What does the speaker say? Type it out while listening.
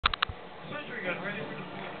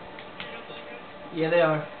Yeah, they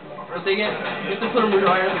are. But you have to put them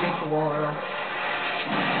right up against the wall or else.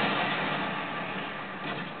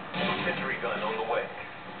 Sentry gun on the way.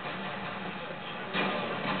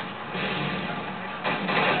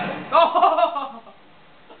 Oh!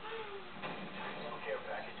 Care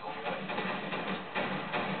package on the way.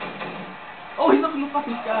 Oh, he's up in the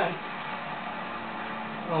fucking sky.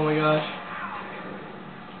 Oh my gosh.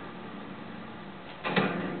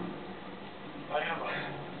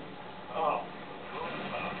 Oh.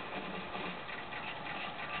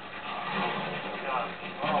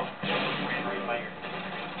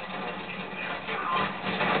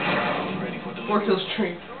 Four kills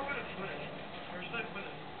straight.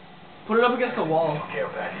 Put it up against the wall. Care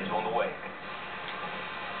package on the way.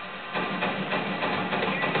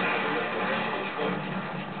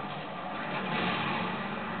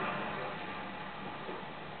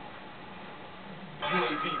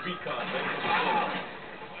 UAV recon ready for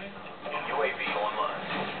deployment. UAV online.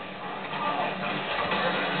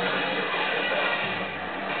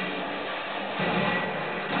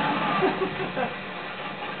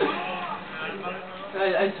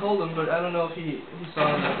 I told him, but I don't know if he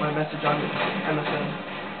saw my message on MSN.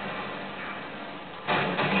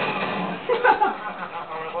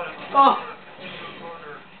 Oh!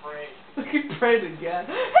 Look at Brandon again.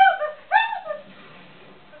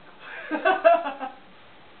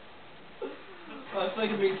 Oh, it's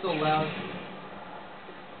making me so loud.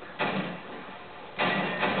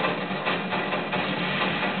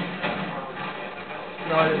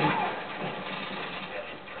 No, I didn't.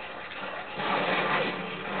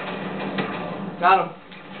 Got him.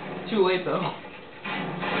 Too late though.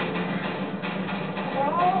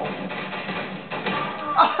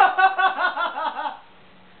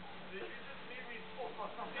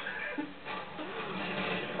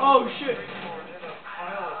 Oh shit.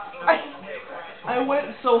 I went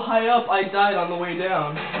so high up I died on the way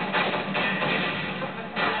down.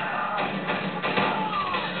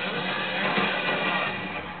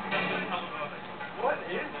 What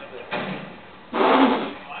is this?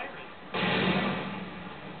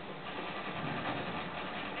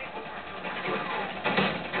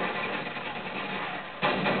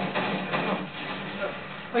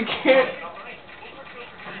 I can't.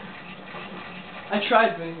 I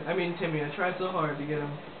tried, Vinny. I mean, Timmy. I tried so hard to get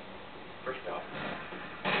him. First off.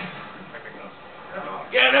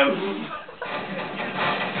 Get him!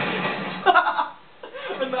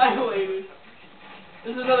 Annihilated.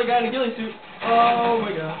 There's another guy in a ghillie suit. Oh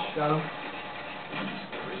my gosh, got him.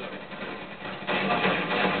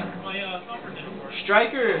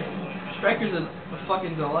 Striker's a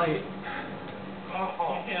fucking delight.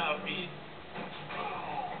 Oh. Yeah,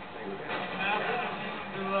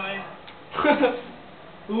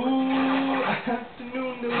 Ooh,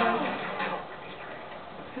 afternoon delight.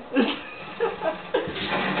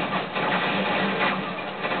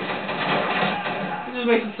 It just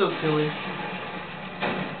makes it so silly.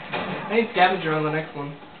 I need scavenger on the next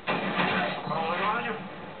one.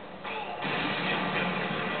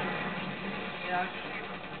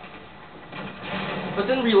 But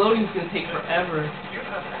then reloading's gonna take forever. You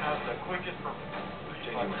have to have the quickest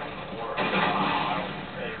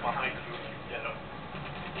behind you get up.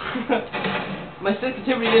 My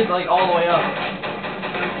sensitivity is like all the way up.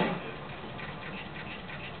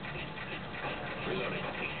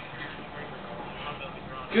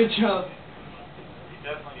 Good job. You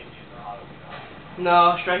definitely need to use the auto.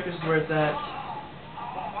 No, Striker's is where it's at.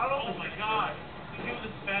 Oh my god. We do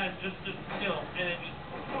this fast just still and it just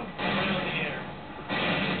right on the air.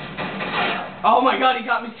 Oh my god, he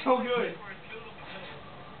got me so good.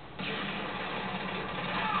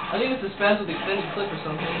 I think it's a spaz with extended clip or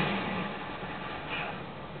something.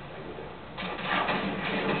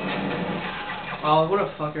 Oh, what a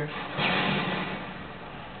fucker.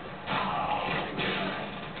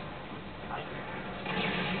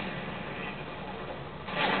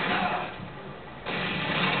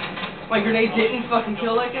 My grenade didn't fucking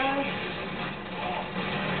kill that guy?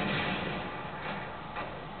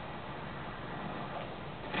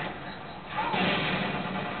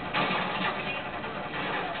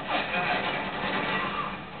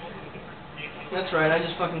 That's right, I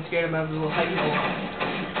just fucking scared him out of his little hidey hole.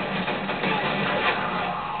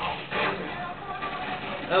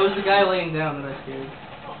 That was the guy laying down that I scared.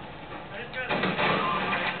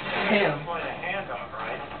 Damn.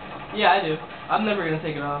 Yeah, I do. I'm never gonna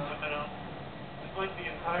take it off. It's like the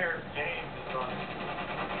entire game is on.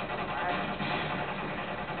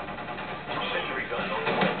 Sentry gun on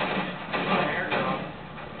the way.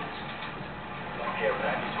 Care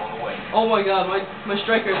package on the way. Oh my god, my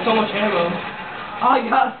striker has so much ammo. Oh, I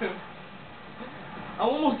got him. I'm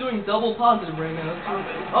almost doing double positive right now.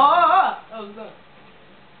 Ah! That was done.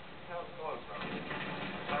 How close, bro?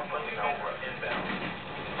 Now we're inbound.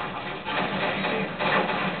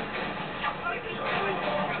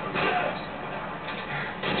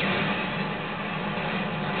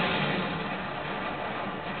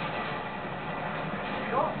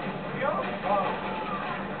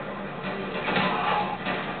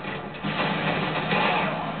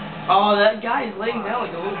 Oh, that guy is laying down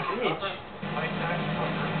like a little bitch.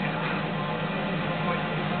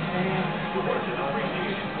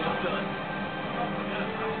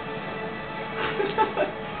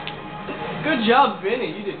 Good job,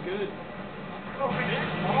 Vinny. You did good.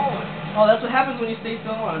 Oh, that's what happens when you stay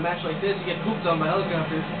still on a match like this. You get pooped on by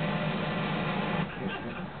helicopters.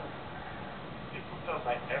 Get pooped on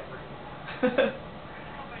by everyone.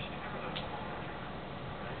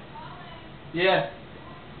 Yeah.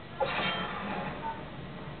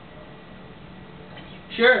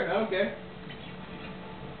 Sure, I don't care.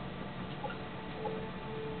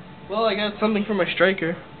 Well, I got something for my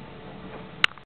striker.